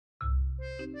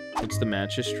What's the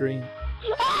match history?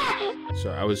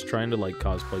 Sorry, I was trying to, like,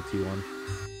 cosplay T1.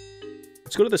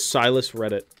 Let's go to the Silas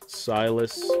Reddit.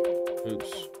 Silas...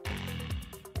 Oops.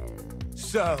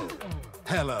 So,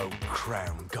 hello,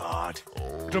 Crown Guard.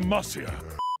 Demacia.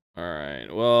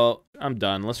 Alright, well, I'm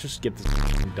done. Let's just get this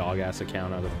dog-ass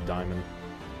account out of Diamond.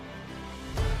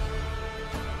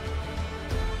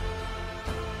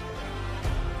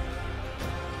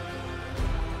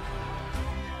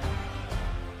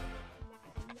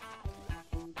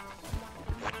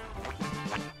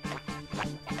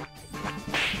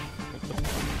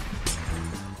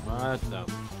 What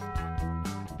the...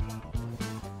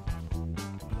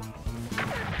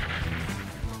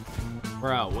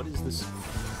 Bro, what is this?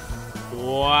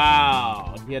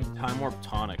 Wow, he had Time Warp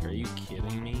Tonic. Are you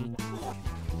kidding me?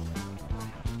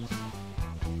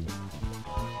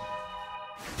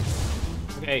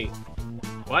 Okay,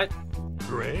 what?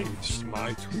 Great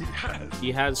smite he has.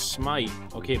 He has Smite.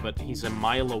 Okay, but he's a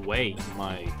mile away.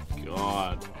 My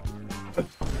God.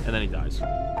 And then he dies.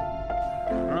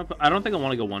 I don't think I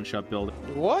want to go one-shot build.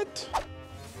 What?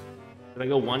 Did I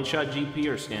go one-shot GP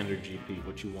or standard GP?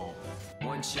 What you want?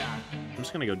 One shot. I'm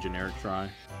just gonna go generic try.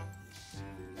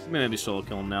 Maybe solo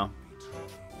kill him now.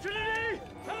 Trinity,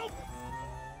 help!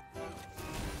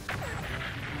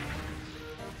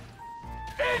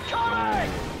 Incoming!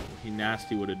 Oh, he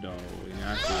nasty with a dough. He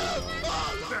nasty with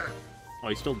a dough. Oh,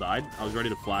 he still died? I was ready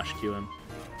to flash Q him.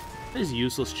 This is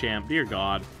useless champ. Dear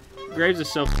God. Graves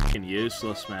is so fucking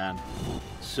useless, man.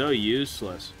 So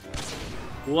useless.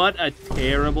 What a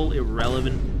terrible,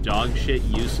 irrelevant, dog shit,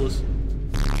 useless,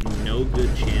 no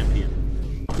good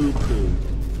champion. Poo-poo.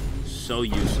 So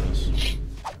useless.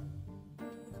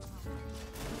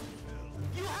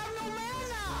 You have no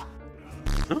mana!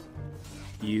 Huh?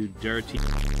 You dirty.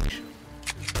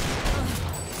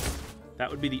 That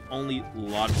would be the only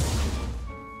logical.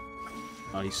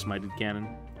 Oh, he smited cannon.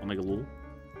 I'll make a lul.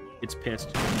 It's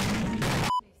pissed.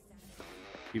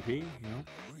 PP? No.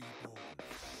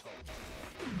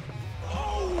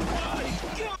 Oh my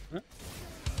God! Huh?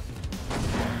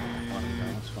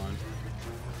 That's fine.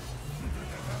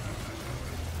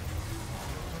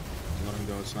 Let him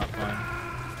go, it's not fine.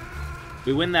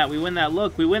 We win that, we win that.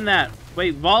 Look, we win that.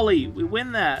 Wait, volley, we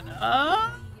win that.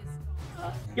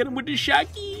 Get him with the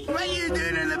Shaki. What are you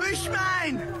doing in the bush,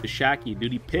 man? The Shaki,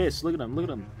 dude, he pissed. Look at him, look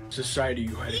at him. Society,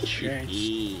 you had a chance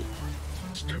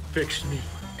to fix me.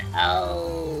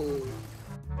 Oh.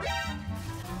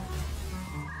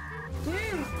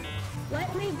 Dude,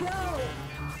 let me go.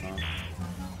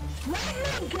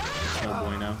 Let me go. No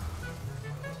bueno.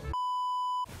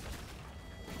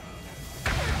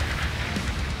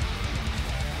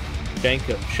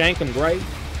 Shank him, great.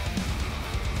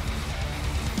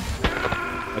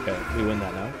 Okay, we win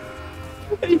that now.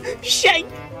 Shank!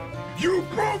 You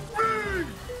broke me!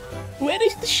 Where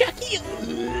is the Shaki?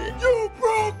 You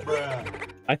broke me!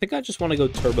 I think I just want to go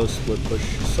turbo split push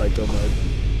psycho mode.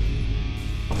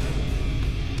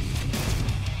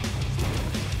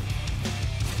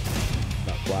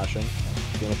 Not flashing.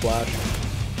 You wanna flash?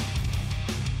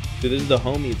 Dude, this is the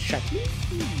homie. It's Shaki.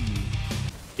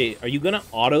 Okay, are you gonna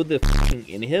auto the fucking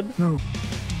inhib? No.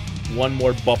 One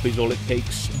more buff is all it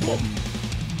takes.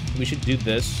 We should do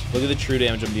this. Look at the true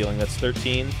damage I'm dealing. That's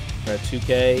 13. We're at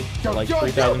 2k. We're like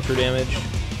 3,000 true damage.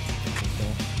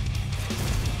 Okay.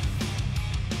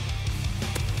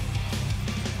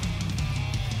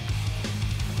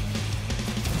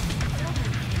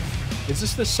 Is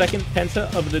this the second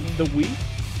penta of the week?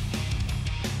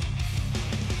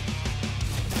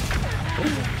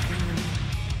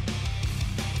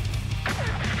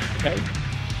 Okay.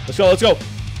 Let's go, let's go!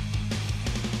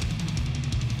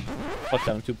 Fuck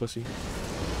that, I'm too pussy.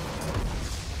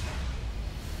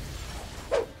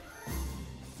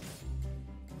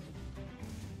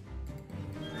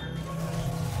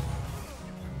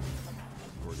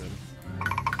 We're good.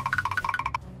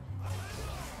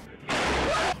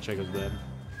 Checo's dead.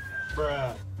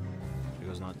 Bruh.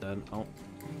 Checo's not dead. Oh.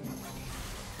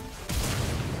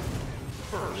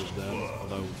 He's dead,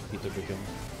 although he took a kill.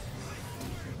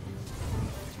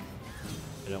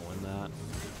 I don't win that.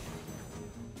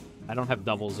 I don't have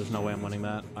doubles. There's no way I'm winning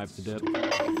that. I have to dip.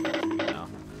 No.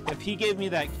 If he gave me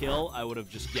that kill, I would have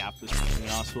just gapped this fucking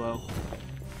Yasuo.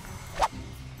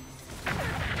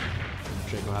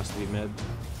 Draco has to be mid.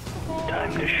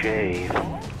 Time to shave.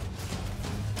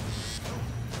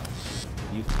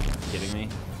 You kidding me?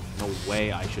 No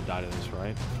way I should die to this,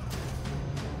 right?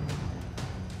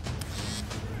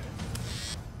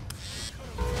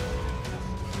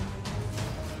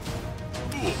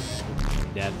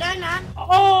 Dead.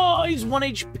 Oh, he's 1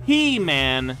 HP,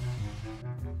 man.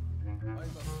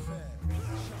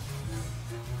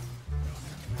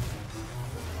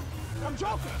 I'm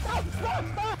joking.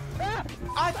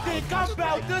 I think I'm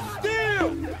about to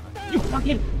steal. You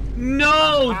fucking...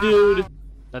 No, dude!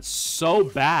 That's so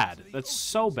bad. That's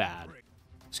so bad.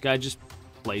 This guy just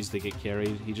plays to get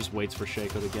carried. He just waits for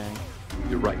Shaco to gang.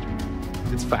 You're right.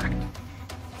 It's fact.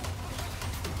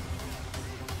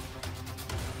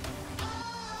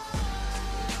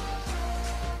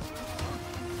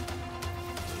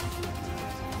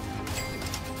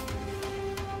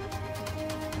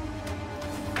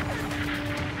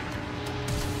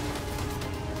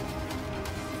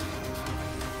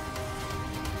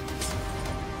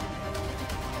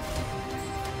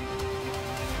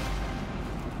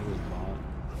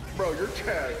 Bro, you're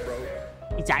tagged, bro.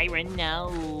 Zyron, no.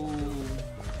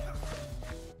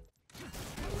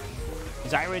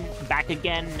 Zyron, back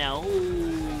again, no.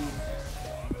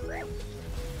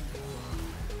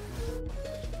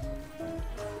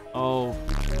 Oh,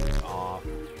 off.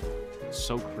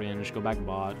 So cringe. Go back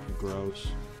bot. Gross.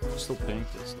 Still pink.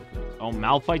 It's still pink. Oh,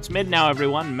 Malphite's mid now,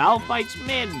 everyone. Malphite's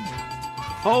mid.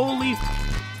 Holy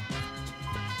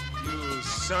You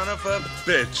son of a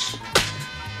bitch.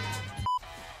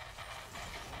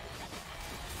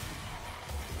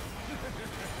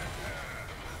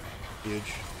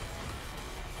 huge.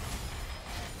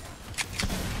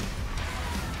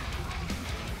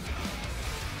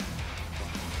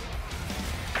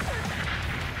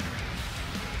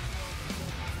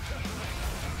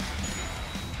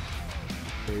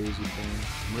 Crazy thing.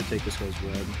 I'm gonna take this guy's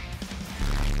red.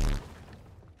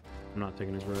 I'm not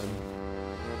taking his red.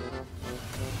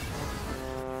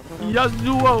 Yes,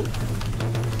 duo! Oh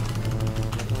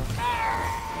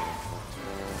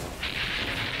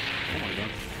my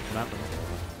god. What happened?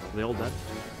 Are they all dead?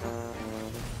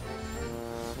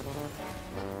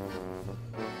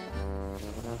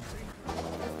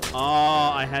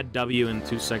 Oh, I had W in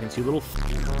 2 seconds. You little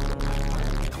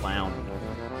clown.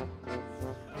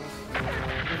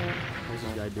 What's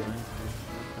this guy doing?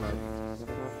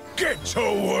 Get to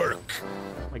work!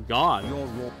 Oh my god.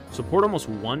 Support almost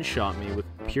one-shot me with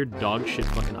pure dog shit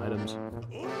fucking items.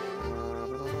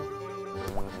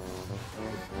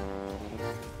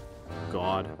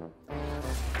 God.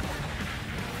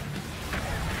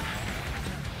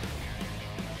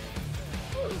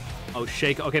 Oh,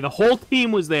 Shaco. Okay, the whole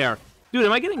team was there. Dude,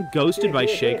 am I getting ghosted by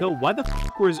Shaco? Why the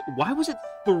f why was it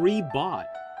 3 bot?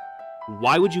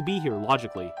 Why would you be here,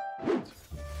 logically?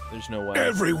 There's no way.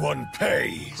 Everyone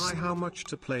pays! Hi, how much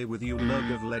to play with you,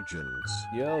 Mug of Legends?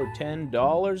 Yo,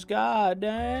 $10? God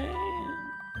dang.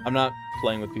 I'm not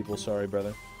playing with people, sorry,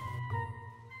 brother.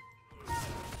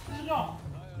 No.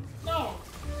 No.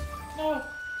 No.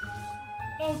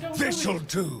 No, don't This'll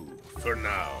do for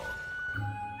now.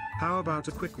 How about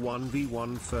a quick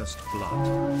 1v1 first blood?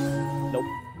 Nope.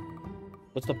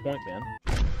 What's the point, man?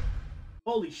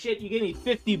 Holy shit, you gave me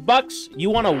 50 bucks? You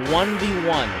want a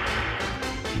 1v1?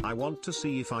 I want to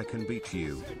see if I can beat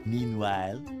you.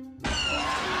 Meanwhile.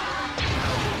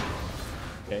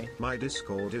 Okay. My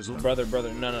Discord is... Brother,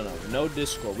 no. No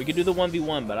Discord. We could do the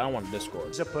 1v1, but I don't want Discord.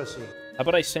 He's a pussy. How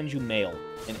about I send you mail,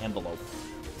 an envelope?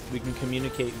 We can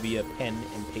communicate via pen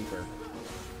and paper.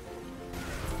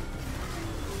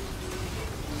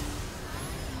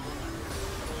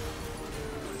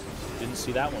 Didn't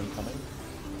see that one coming.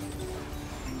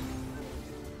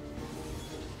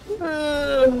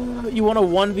 You want a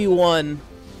 1v1?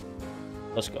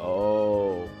 Let's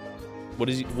go.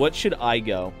 What should I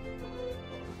go?